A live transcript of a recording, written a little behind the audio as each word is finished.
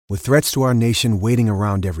With threats to our nation waiting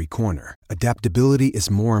around every corner, adaptability is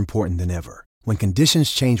more important than ever. When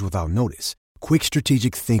conditions change without notice, quick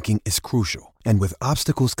strategic thinking is crucial. And with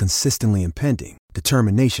obstacles consistently impending,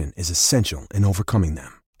 determination is essential in overcoming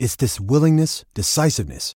them. It's this willingness,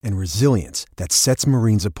 decisiveness, and resilience that sets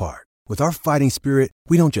Marines apart. With our fighting spirit,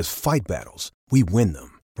 we don't just fight battles, we win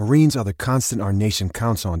them. Marines are the constant our nation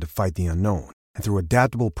counts on to fight the unknown. And through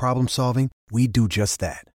adaptable problem solving, we do just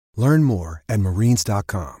that. Learn more at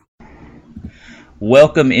marines.com.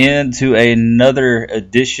 Welcome into another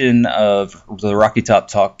edition of the Rocky Top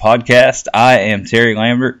Talk podcast. I am Terry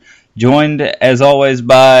Lambert, joined as always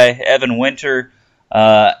by Evan Winter.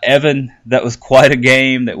 Evan, that was quite a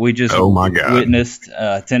game that we just witnessed.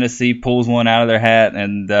 Tennessee pulls one out of their hat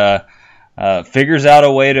and figures out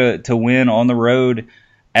a way to win on the road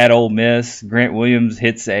at Ole Miss. Grant Williams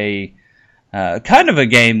hits a kind of a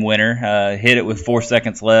game winner, hit it with 4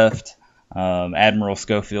 seconds left. Admiral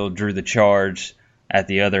Schofield drew the charge at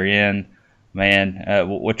the other end. Man,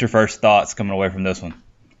 what's your first thoughts coming away from this one?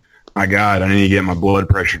 My God, I need to get my blood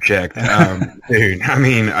pressure checked. Dude, I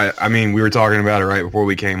mean, we were talking about it right before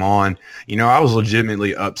we came on. You know, I was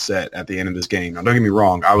legitimately upset at the end of this game. Now, don't get me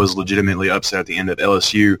wrong. I was legitimately upset at the end of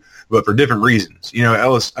LSU, but for different reasons. You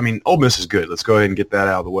know, Ole Miss is good. Let's go ahead and get that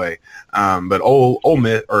out of the way. But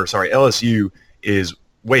LSU is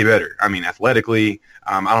way better. I mean, athletically,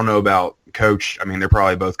 I don't know about coach. I mean, they're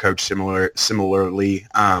probably both coached similarly.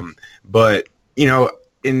 But, you know,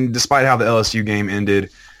 despite how the LSU game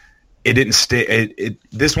ended, it didn't stay.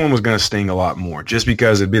 This one was going to sting a lot more, just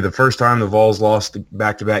because it'd be the first time the Vols lost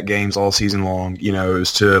back-to-back games all season long. You know, it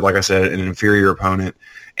was to, like I said, an inferior opponent,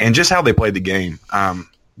 and just how they played the game.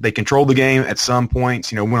 They controlled the game at some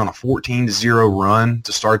points. You know, went on a 14-0 run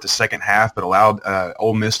to start the second half, but allowed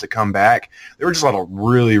Ole Miss to come back. There were just a lot of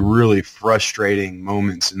really, really frustrating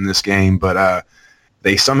moments in this game, but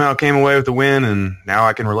they somehow came away with the win, and now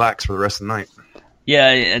I can relax for the rest of the night.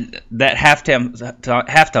 Yeah, that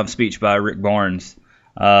halftime speech by Rick Barnes,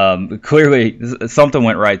 clearly something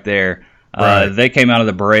went right there. Right. They came out of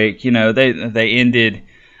the break. You know, they ended.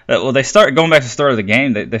 They started going back to the start of the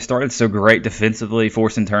game. They started so great defensively,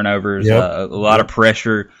 forcing turnovers, a lot of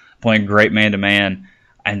pressure, playing great man to man,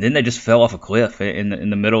 and then they just fell off a cliff in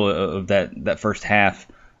the middle of that first half.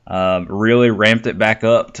 Really ramped it back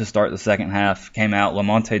up to start the second half. Came out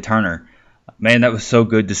Lamonte Turner. Man, that was so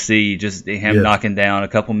good to see, just him knocking down a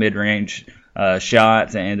couple mid-range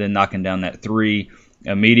shots and then knocking down that three,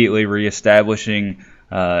 immediately reestablishing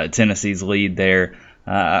Tennessee's lead there.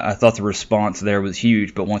 I thought the response there was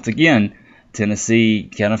huge, but once again,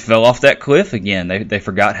 Tennessee kind of fell off that cliff again. They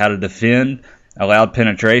forgot how to defend, allowed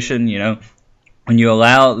penetration. You know, when you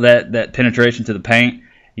allow that penetration to the paint,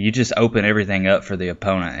 you just open everything up for the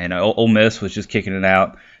opponent. And Ole Miss was just kicking it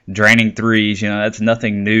out, draining threes. You know, that's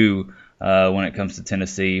nothing new when it comes to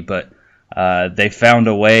Tennessee, but they found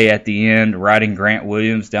a way at the end, riding Grant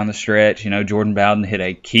Williams down the stretch. You know, Jordan Bowden hit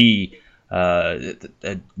a key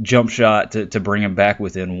a jump shot to bring him back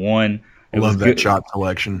within one. I love that shot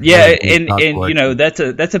selection. Yeah, and you know, that's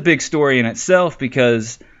a big story in itself,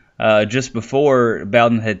 because just before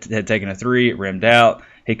Bowden had taken a three, it rimmed out.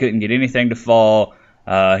 He couldn't get anything to fall.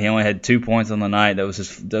 He only had 2 points on the night.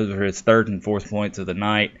 Those were his third and fourth points of the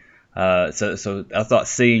night. So I thought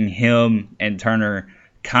seeing him and Turner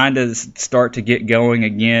kind of start to get going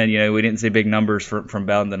again. You know, we didn't see big numbers from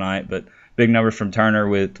Bowden tonight, but big numbers from Turner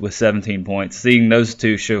with 17 points. Seeing those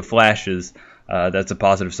two show flashes, that's a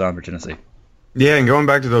positive sign for Tennessee. Yeah, and going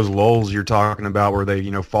back to those lulls you're talking about where they, you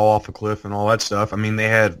know, fall off a cliff and all that stuff, I mean, they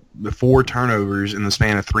had 4 turnovers in the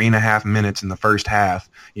span of 3.5 minutes in the first half.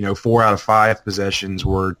 You know, 4 out of 5 possessions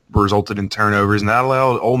resulted in turnovers, and that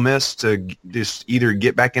allowed Ole Miss to just either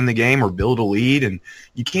get back in the game or build a lead, and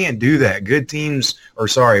you can't do that.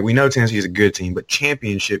 We know Tennessee is a good team, but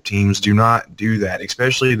championship teams do not do that,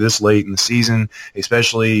 especially this late in the season,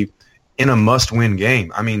 especially in a must-win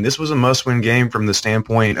game. I mean, this was a must-win game from the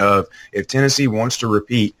standpoint of, if Tennessee wants to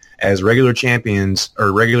repeat as regular champions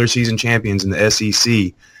or regular season champions in the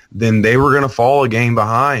SEC, then they were going to fall a game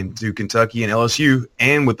behind to Kentucky and LSU,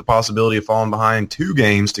 and with the possibility of falling behind 2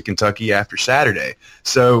 games to Kentucky after Saturday.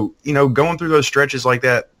 So, you know, going through those stretches like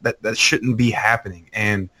that shouldn't be happening.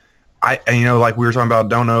 And you know, like we were talking about,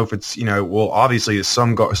 don't know if it's, you know, well, obviously it's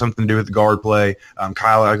something to do with the guard play.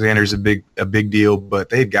 Kyle Alexander's a big deal, but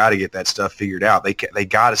they've got to get that stuff figured out. They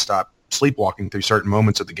got to stop sleepwalking through certain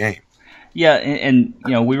moments of the game. Yeah, and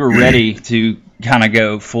you know, we were ready to kind of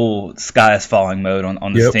go full sky is falling mode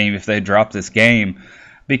on this team if they drop this game,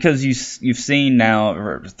 because you've seen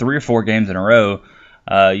now 3 or 4 games in a row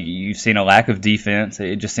You've seen a lack of defense.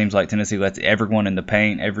 It just seems like Tennessee lets everyone in the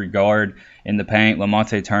paint, every guard in the paint.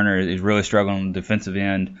 Lamonte Turner is really struggling on the defensive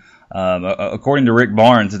end. According to Rick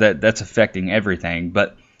Barnes, that's affecting everything.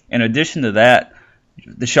 But in addition to that,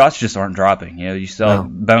 the shots just aren't dropping. You saw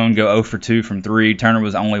Bone go 0 for 2 from 3. Turner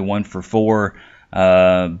was only 1 for 4.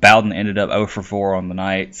 Bowden ended up 0 for 4 on the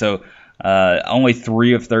night. So only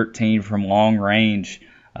 3 of 13 from long range.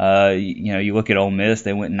 You look at Ole Miss,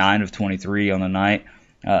 they went 9 of 23 on the night.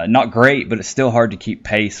 Not great, but it's still hard to keep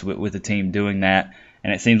pace with the team doing that.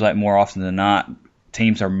 And it seems like more often than not,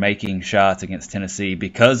 teams are making shots against Tennessee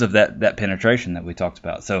because of that penetration that we talked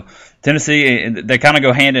about. So Tennessee, they kind of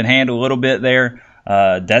go hand in hand a little bit there.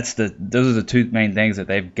 Those are the two main things that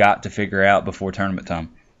they've got to figure out before tournament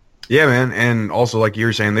time. Yeah, man, and also like you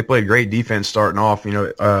were saying, they played great defense starting off.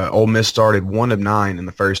 Ole Miss started 1 of 9 in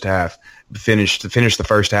the first half, finished the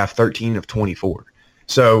first half 13 of 24.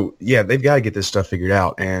 So yeah, they've got to get this stuff figured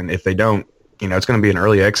out, and if they don't, it's going to be an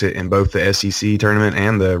early exit in both the SEC tournament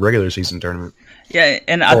and the regular season tournament. Yeah,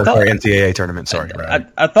 and I thought NCAA tournament. Sorry,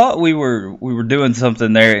 I thought we were doing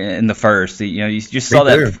something there in the first. You just saw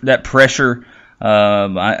that pressure.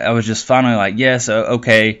 I was just finally like, yes,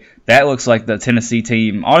 okay, that looks like the Tennessee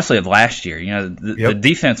team, honestly, of last year. The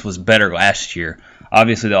defense was better last year.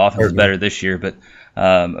 Obviously, the offense was better this year, but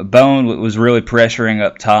Bone was really pressuring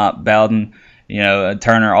up top. Bowden,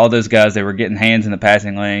 Turner, all those guys, they were getting hands in the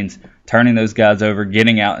passing lanes, turning those guys over,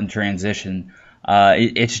 getting out in transition.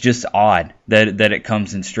 It's just odd that it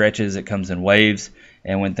comes in stretches, it comes in waves,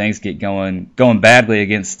 and when things get going badly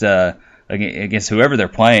against whoever they're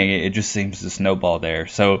playing, it just seems to snowball there.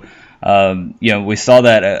 So, we saw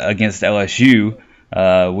that against LSU,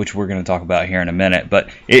 which we're going to talk about here in a minute. But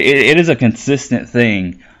it is a consistent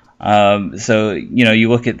thing. So, you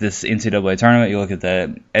look at this NCAA tournament, you look at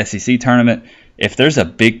the SEC tournament. If there's a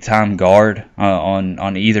big-time guard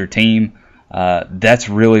on either team, that's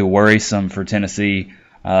really worrisome for Tennessee.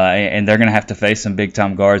 And they're going to have to face some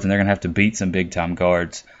big-time guards, and they're going to have to beat some big-time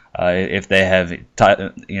guards if they have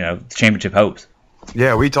championship hopes.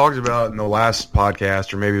 Yeah, we talked about in the last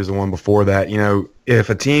podcast, or maybe it was the one before that, if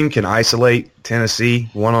a team can isolate Tennessee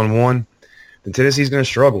one-on-one, then Tennessee's going to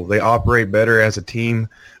struggle. They operate better as a team.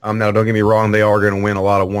 Now, don't get me wrong, they are going to win a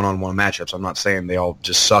lot of one-on-one matchups. I'm not saying they all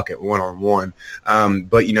just suck at one-on-one.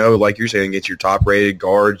 But, like you're saying, it's your top-rated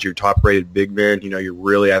guards, your top-rated big men, your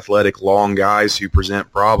really athletic, long guys who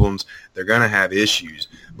present problems. They're going to have issues.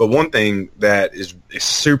 But one thing that is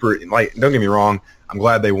super, don't get me wrong, I'm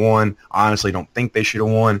glad they won. I honestly don't think they should have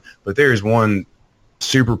won. But there's one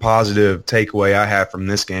super positive takeaway I have from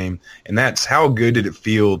this game, and that's how good did it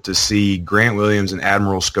feel to see Grant Williams and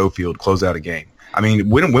Admiral Schofield close out a game. I mean,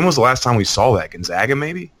 when was the last time we saw that? Gonzaga,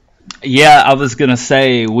 maybe? Yeah, I was going to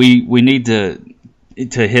say we need to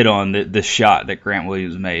hit on the shot that Grant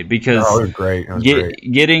Williams made, because it was great.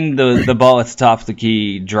 Getting the ball at the top of the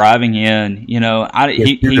key, driving in,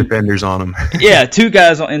 two defenders on him. Yeah, 2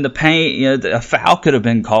 guys in the paint. A foul could have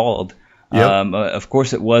been called. Yep. Of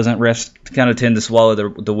course, it wasn't. Refs kind of tend to swallow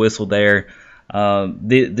the whistle there.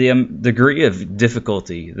 The degree of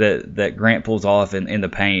difficulty that Grant pulls off in the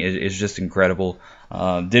paint is just incredible.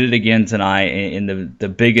 Did it again tonight in the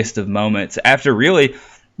biggest of moments. After really,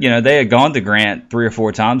 they had gone to Grant 3 or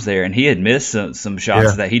 4 times there, and he had missed some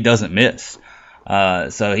shots that he doesn't miss.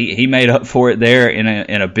 So he made up for it there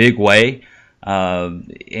in a big way.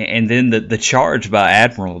 And then the charge by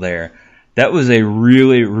Admiral there. That was a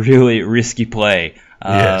really, really risky play.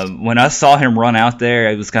 Yes. When I saw him run out there,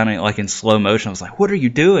 it was kind of like in slow motion. I was like, what are you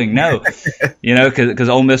doing? No. Because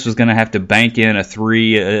Ole Miss was going to have to bank in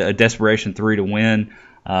a desperation 3 to win.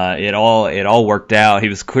 It all worked out. He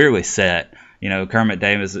was clearly set. Kermit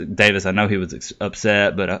Davis, I know he was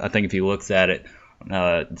upset, but I think if he looks at it,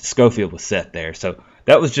 Schofield was set there. So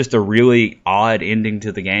that was just a really odd ending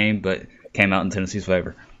to the game, but came out in Tennessee's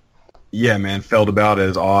favor. Yeah, man, felt about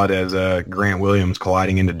as odd as Grant Williams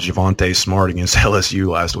colliding into Javonte Smart against LSU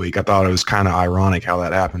last week. I thought it was kind of ironic how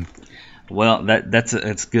that happened. Well, that's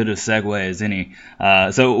as good a segue as any.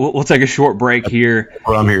 So we'll take a short break here. That's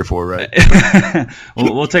what I'm here for, right?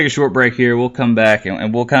 We'll take a short break here. We'll come back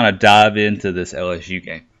and we'll kind of dive into this LSU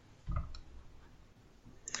game.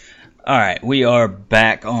 All right, we are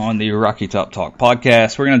back on the Rocky Top Talk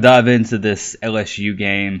podcast. We're going to dive into this LSU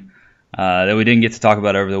game that we didn't get to talk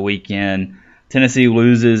about over the weekend. Tennessee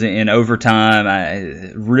loses in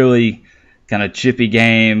overtime. Really kind of chippy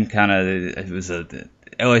game. It was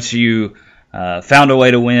LSU found a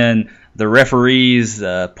way to win. The referees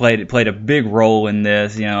played a big role in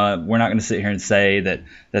this. We're not going to sit here and say that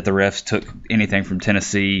the refs took anything from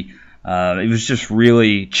Tennessee. It was just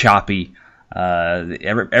really choppy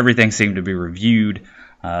Everything seemed to be reviewed.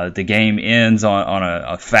 The game ends on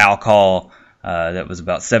a foul call that was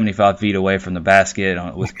about 75 feet away from the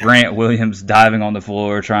basket, with Grant Williams diving on the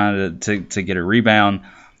floor trying to get a rebound.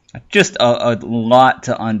 Just a lot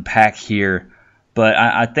to unpack here, but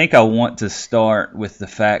I think I want to start with the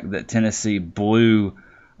fact that Tennessee blew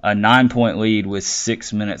a 9-point lead with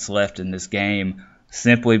 6 minutes left in this game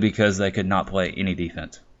simply because they could not play any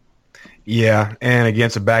defense. Yeah, and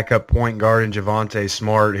against a backup point guard in Javonte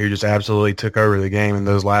Smart, who just absolutely took over the game in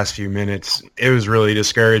those last few minutes, it was really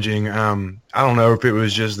discouraging. I don't know if it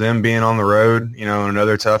was just them being on the road, in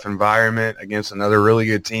another tough environment against another really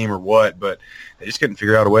good team or what, but they just couldn't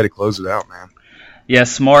figure out a way to close it out, man. Yeah,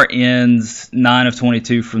 Smart ends 9 of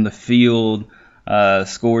 22 from the field,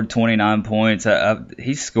 scored 29 points.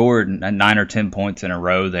 He scored 9 or 10 points in a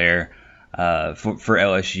row there for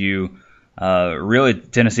LSU. Really,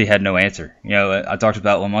 Tennessee had no answer. I talked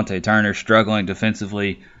about Lamonte Turner struggling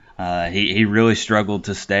defensively. He really struggled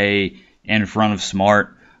to stay in front of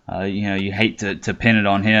Smart. You hate to pin it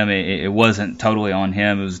on him. It wasn't totally on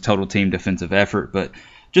him. It was a total team defensive effort. But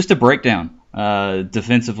just a breakdown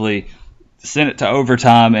defensively, sent it to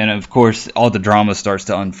overtime, and of course all the drama starts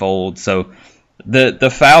to unfold. So the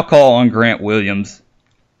foul call on Grant Williams,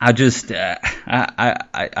 I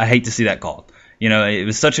hate to see that called. It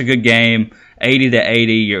was such a good game,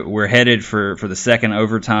 80-80. We're headed for the second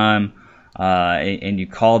overtime, and you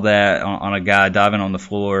call that on a guy diving on the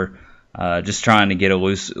floor, just trying to get a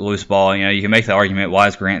loose ball. You can make the argument, why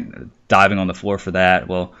is Grant diving on the floor for that?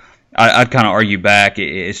 Well, I'd kind of argue back.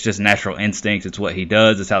 It's just natural instinct. It's what he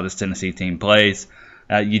does. It's how this Tennessee team plays.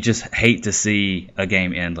 You just hate to see a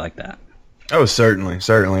game end like that. Oh, certainly.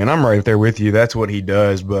 And I'm right there with you. That's what he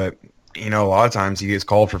does, but a lot of times he gets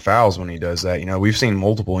called for fouls when he does that. We've seen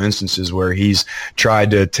multiple instances where he's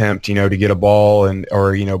tried to attempt, to get a ball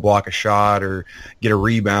or block a shot or get a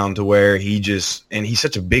rebound to where he's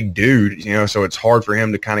such a big dude, so it's hard for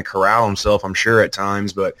him to kind of corral himself, I'm sure, at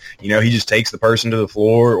times. But, he just takes the person to the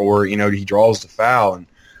floor or, he draws the foul. And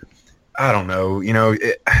I don't know,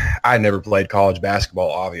 I never played college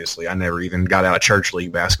basketball, obviously. I never even got out of church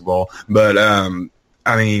league basketball. But,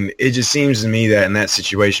 it just seems to me that in that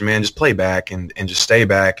situation, man, just play back and just stay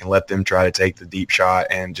back and let them try to take the deep shot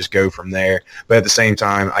and just go from there. But at the same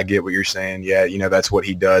time, I get what you're saying. Yeah, that's what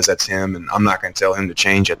he does. That's him, and I'm not going to tell him to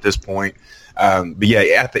change at this point. But yeah,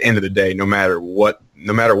 at the end of the day, no matter what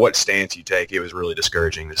stance you take, it was really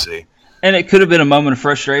discouraging to see. And it could have been a moment of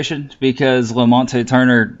frustration because Lamonte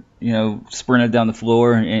Turner, sprinted down the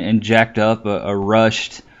floor and jacked up a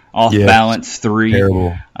rushed off-balance three.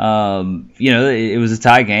 Terrible. It was a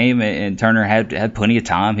tie game, and Turner had plenty of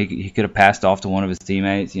time. He could have passed off to one of his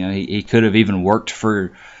teammates. He could have even worked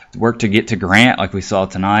to get to Grant like we saw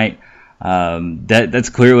tonight. That's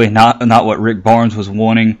clearly not what Rick Barnes was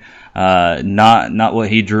wanting. Not what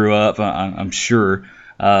he drew up. I'm sure.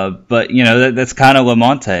 But that's kind of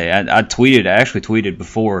Lamonte. I actually tweeted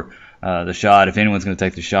before the shot. If anyone's going to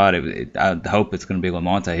take the shot, I hope it's going to be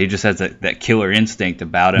Lamonte. He just has that killer instinct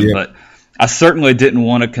about him. Yeah. But I certainly didn't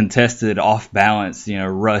want a contested off balance,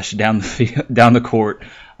 rush down the court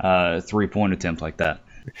 3-point attempt like that.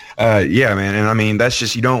 Yeah, man, and that's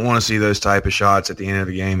just, you don't want to see those type of shots at the end of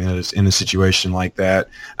the game in a situation like that.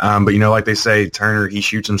 But like they say, Turner, he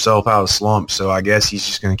shoots himself out of slump, so I guess he's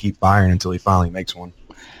just going to keep firing until he finally makes one.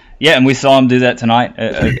 Yeah, and we saw him do that tonight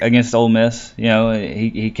against Ole Miss.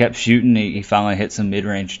 He kept shooting. He finally hit some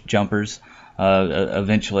mid-range jumpers.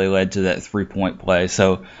 Eventually led to that 3-point play.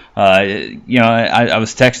 So, I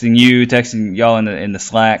was texting y'all in the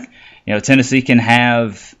Slack. Tennessee can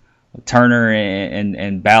have Turner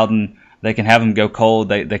and Bowden. They can have them go cold.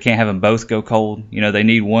 They can't have them both go cold. They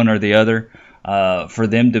need one or the other. For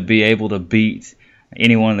them to be able to beat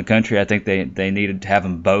anyone in the country, I think they needed to have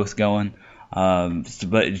them both going.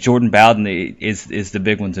 But Jordan Bowden is the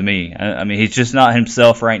big one to me. He's just not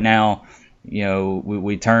himself right now.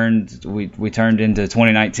 We turned into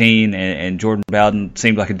 2019, and Jordan Bowden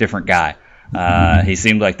seemed like a different guy. He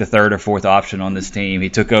seemed like the third or fourth option on this team. He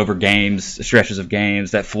took over stretches of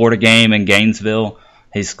games. That Florida game in Gainesville,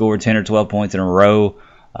 he scored 10 or 12 points in a row.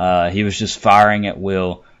 He was just firing at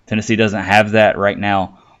will. Tennessee doesn't have that right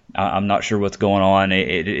now. I'm not sure what's going on.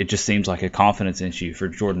 It just seems like a confidence issue for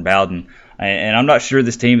Jordan Bowden. And I'm not sure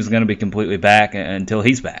this team is going to be completely back until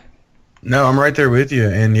he's back. No, I'm right there with you.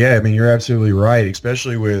 And yeah, I mean, you're absolutely right,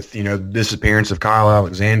 especially with, disappearance of Kyle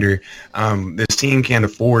Alexander. This team can't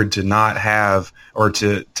afford to not have or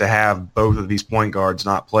to have both of these point guards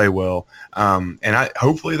not play well.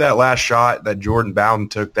 Hopefully that last shot that Jordan Bowden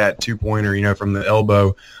took, that 2-pointer, from the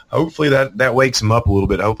elbow, hopefully that wakes him up a little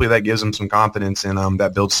bit. Hopefully that gives him some confidence and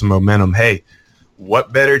that builds some momentum. Hey,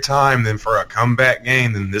 what better time than for a comeback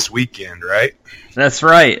game than this weekend, right? That's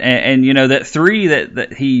right. And that three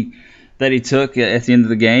that he took at the end of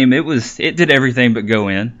the game, it did everything but go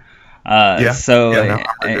in. I'm right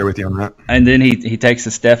there with you on that. And then he takes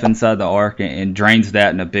a step inside the arc and drains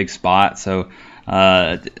that in a big spot. So,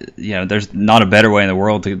 there's not a better way in the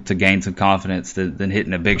world to gain some confidence than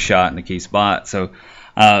hitting a big shot in a key spot. So,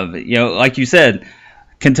 like you said,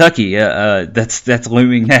 Kentucky, that's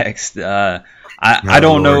looming next. I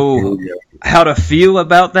don't know how to feel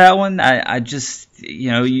about that one. I just,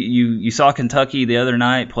 you saw Kentucky the other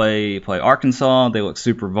night play Arkansas. They look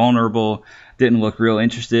super vulnerable. Didn't look real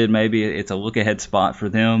interested. Maybe it's a look ahead spot for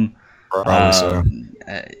them. So.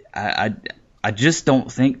 I just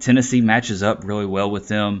don't think Tennessee matches up really well with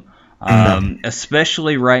them,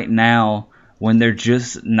 especially right now when they're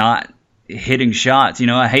just not hitting shots.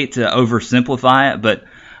 I hate to oversimplify it, but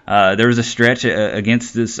there was a stretch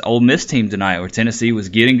against this Ole Miss team tonight where Tennessee was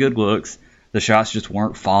getting good looks. The shots just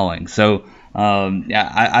weren't falling. So,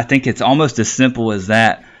 I think it's almost as simple as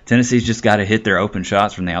that. Tennessee's just got to hit their open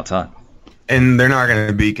shots from the outside. And they're not going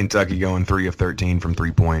to beat Kentucky going 3 of 13 from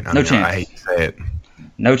 3-point. No chance. I hate to say it.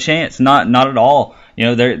 No chance. Not at all.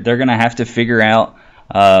 They're going to have to figure out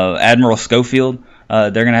Admiral Schofield.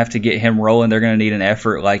 They're going to have to get him rolling. They're going to need an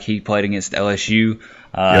effort like he played against LSU.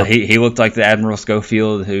 Yep. He looked like the Admiral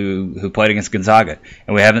Schofield who played against Gonzaga,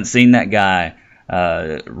 and we haven't seen that guy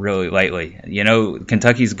really lately.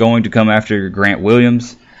 Kentucky's going to come after Grant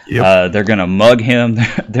Williams. Yep. They're going to mug him.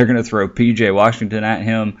 They're going to throw P.J. Washington at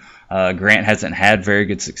him. Grant hasn't had very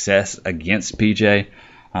good success against P.J.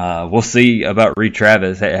 We'll see about Reed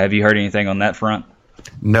Travis. Have you heard anything on that front?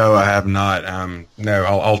 No, I have not. No,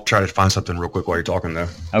 I'll try to find something real quick while you're talking, though.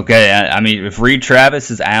 Okay, I mean, if Reed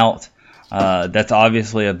Travis is out, that's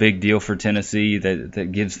obviously a big deal for Tennessee.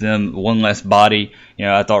 That gives them one less body.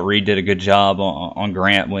 I thought Reed did a good job on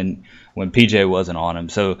Grant when PJ wasn't on him.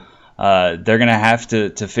 So they're going to have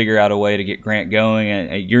to figure out a way to get Grant going.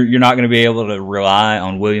 And you're not going to be able to rely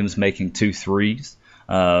on Williams making 2 threes.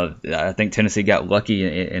 I think Tennessee got lucky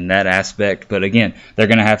in that aspect. But again, they're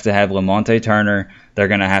going to have Lamonte Turner. They're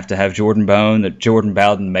going to have Jordan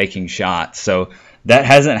Bowden making shots. So that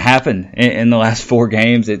hasn't happened in the last 4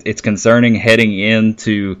 games. It's concerning heading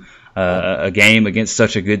into a game against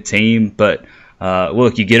such a good team. But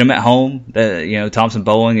look, you get them at home. Thompson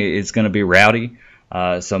Bowling is going to be rowdy.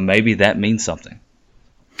 So maybe that means something.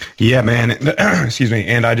 Yeah, man. Excuse me.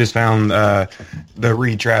 And I just found the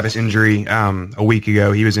Reed Travis injury a week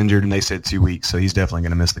ago. He was injured, and they said 2 weeks, so he's definitely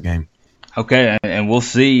going to miss the game. Okay, and we'll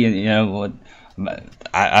see. You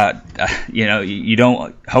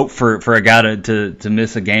don't hope for a guy to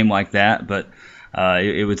miss a game like that, but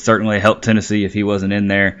it would certainly help Tennessee if he wasn't in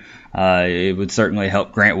there. It would certainly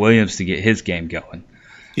help Grant Williams to get his game going.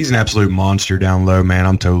 He's an absolute monster down low, man.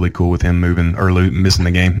 I'm totally cool with him moving or missing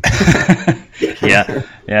the game. Yeah.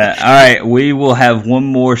 All right, we will have one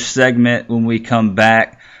more segment when we come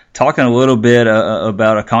back, talking a little bit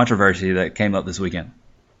about a controversy that came up this weekend.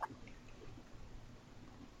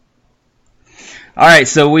 All right,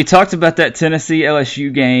 so we talked about that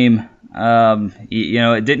Tennessee-LSU game.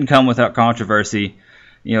 It didn't come without controversy.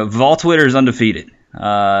 Vol Twitter is undefeated.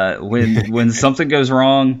 When something goes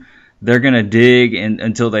wrong, they're going to dig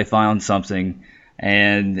until they find something.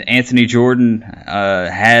 And Anthony Jordan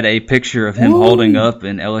had a picture of him holding up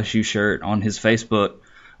an LSU shirt on his Facebook.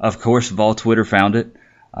 Of course, Vol Twitter found it.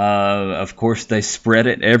 Of course, they spread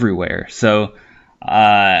it everywhere. So,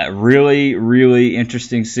 really, really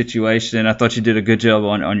interesting situation. I thought you did a good job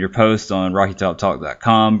on your post on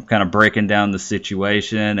RockyTopTalk.com, kind of breaking down the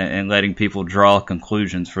situation and letting people draw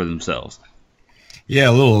conclusions for themselves. Yeah,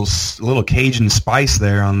 a little Cajun spice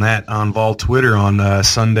there on Vol Twitter on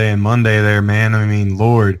Sunday and Monday there, man. I mean,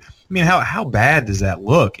 Lord. I mean, how bad does that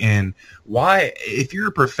look? And why, if you're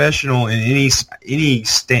a professional in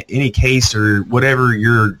any case or whatever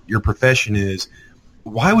your profession is,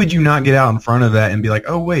 why would you not get out in front of that and be like,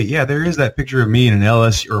 oh wait, yeah, there is that picture of me in an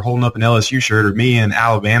LSU or holding up an LSU shirt, or me in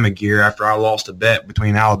Alabama gear after I lost a bet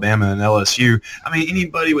between Alabama and LSU. I mean,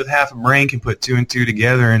 anybody with half a brain can put 2 and 2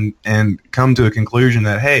 together and come to a conclusion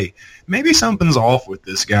that, hey, maybe something's off with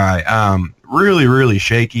this guy. Really, really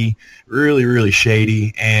shaky, really, really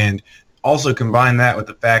shady, and also combine that with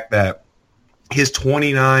the fact that his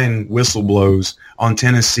 29 whistle blows on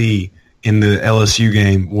Tennessee in the LSU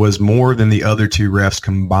game was more than the other two refs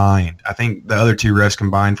combined. I think the other two refs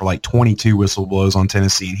combined for like 22 whistle blows on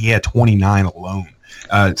Tennessee, and he had 29 alone.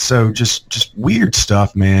 So just weird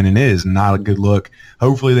stuff, man, and it is not a good look.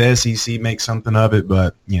 Hopefully the SEC makes something of it,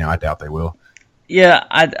 but I doubt they will. Yeah,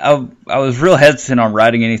 I was real hesitant on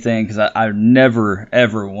writing anything because I never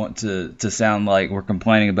ever want to sound like we're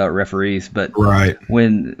complaining about referees. But right.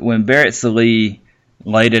 when Barrett Sallee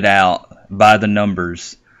laid it out by the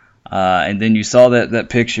numbers, and then you saw that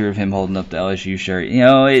picture of him holding up the LSU shirt,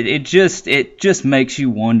 it just makes you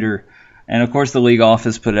wonder. And of course, the league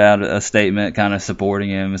office put out a statement kind of supporting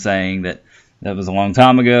him, saying that was a long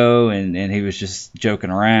time ago, and he was just joking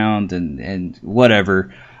around and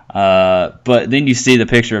whatever. But then you see the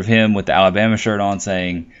picture of him with the Alabama shirt on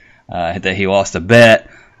saying that he lost a bet.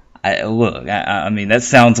 I mean, that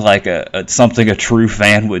sounds like something a true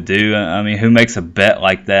fan would do. I mean, who makes a bet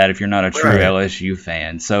like that if you're not a true LSU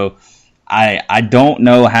fan? So I don't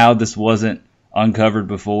know how this wasn't uncovered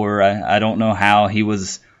before. I don't know how he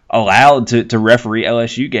was allowed to referee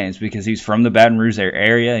LSU games because he's from the Baton Rouge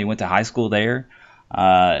area. He went to high school there.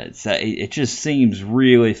 So it just seems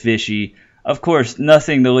really fishy. Of course,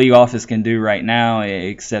 nothing the league office can do right now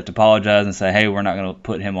except apologize and say, hey, we're not going to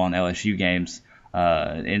put him on LSU games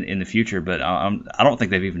in the future. But I don't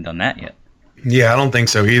think they've even done that yet. Yeah, I don't think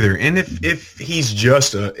so either. And if he's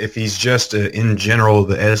just in general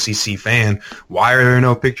the SEC fan, why are there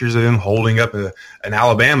no pictures of him holding up an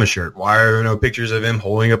Alabama shirt? Why are there no pictures of him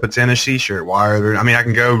holding up a Tennessee shirt? Why are there? I mean, I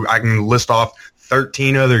can list off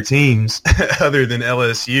 13 other teams other than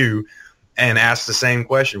LSU and ask the same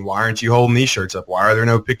question. Why aren't you holding these shirts up? Why are there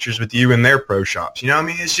no pictures with you in their pro shops? I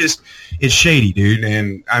mean, it's shady, dude.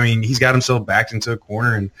 And I mean, he's got himself backed into a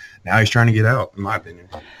corner, and now he's trying to get out, in my opinion.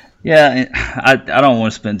 Yeah, I don't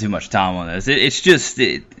want to spend too much time on this. It's just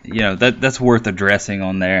that's worth addressing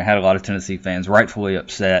on there. Had a lot of Tennessee fans rightfully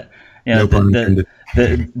upset. No pun intended.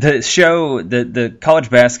 The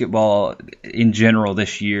college basketball in general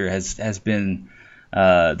this year has been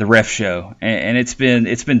the ref show, and it's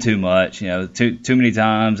been too much. Too many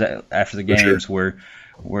times after the games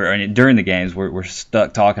during the games we're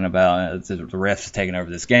stuck talking about the refs taking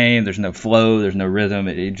over this game. There's no flow. There's no rhythm.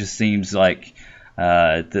 It just seems like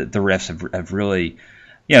the refs have really,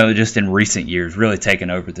 just in recent years, really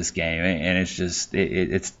taken over this game, and it's just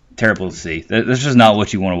it's terrible to see. That's just not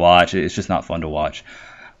what you want to watch. It's just not fun to watch.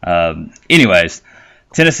 Anyways,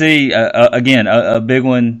 Tennessee again a big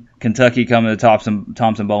one. Kentucky coming to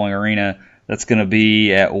Thompson Bowling Arena. That's going to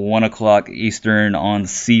be at 1:00 Eastern on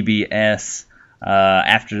CBS.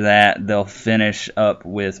 After that, they'll finish up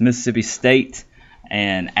with Mississippi State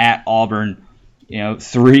and at Auburn.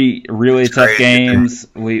 3 really tough games.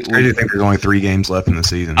 I do think there's only 3 games left in the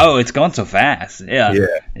season. Oh, it's gone so fast.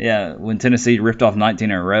 Yeah. When Tennessee ripped off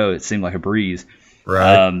 19 in a row, it seemed like a breeze.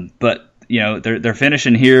 Right. But they're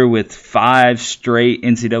finishing here with 5 straight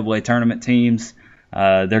NCAA tournament teams.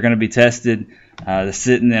 They're going to be tested. They're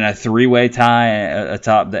sitting in a 3-way tie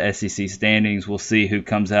atop the SEC standings. We'll see who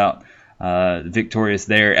comes out victorious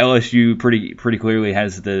there. LSU pretty clearly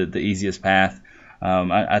has the easiest path.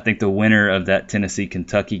 I think the winner of that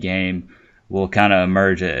Tennessee-Kentucky game will kind of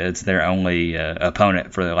emerge as their only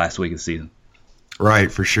opponent for the last week of the season.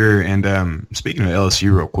 Right, for sure. And speaking of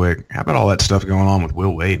LSU real quick, how about all that stuff going on with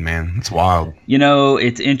Will Wade, man? It's wild.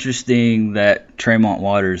 It's interesting that Tremont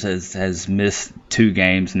Waters has missed 2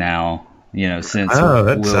 games now, since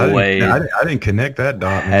Will Wade. I didn't connect that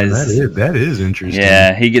dot, man. That is interesting.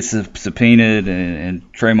 Yeah, he gets subpoenaed,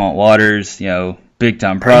 and Tremont Waters, big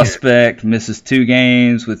time prospect, misses 2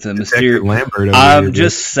 games with a mysterious. I'm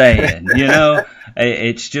just saying,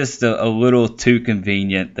 it's just a little too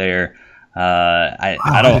convenient there.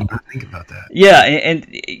 I don't think about that. Yeah, and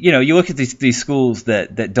you look at these schools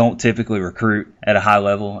that don't typically recruit at a high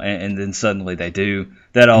level, and then suddenly they do.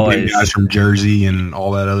 That always guys from Jersey and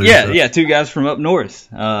all that other stuff. Yeah, 2 guys from up north.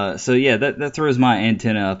 So yeah, that throws my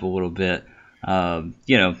antenna up a little bit.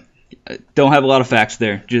 Don't have a lot of facts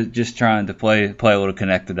there. Just trying to play a little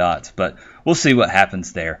connect the dots, but we'll see what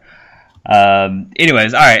happens there.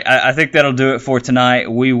 Anyways, all right. I think that'll do it for tonight.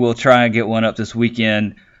 We will try and get one up this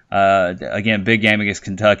weekend. Again, big game against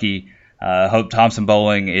Kentucky. Hope Thompson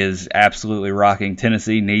Bowling is absolutely rocking.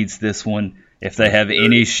 Tennessee needs this one if they have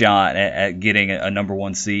any shot at getting a number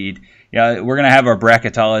 1 seed. Yeah, we're gonna have our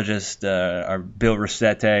bracketologist, our Bill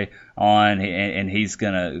Rossetti, on, and he's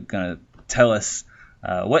gonna tell us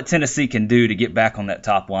what Tennessee can do to get back on that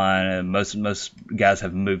top line. Most guys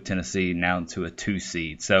have moved Tennessee now to a 2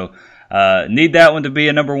 seed, so need that one to be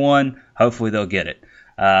a number 1. Hopefully they'll get it.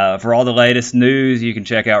 For all the latest news, you can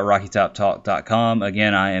check out RockyTopTalk.com.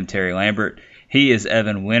 Again, I am Terry Lambert, He is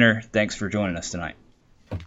Evan Winter. Thanks for joining us tonight.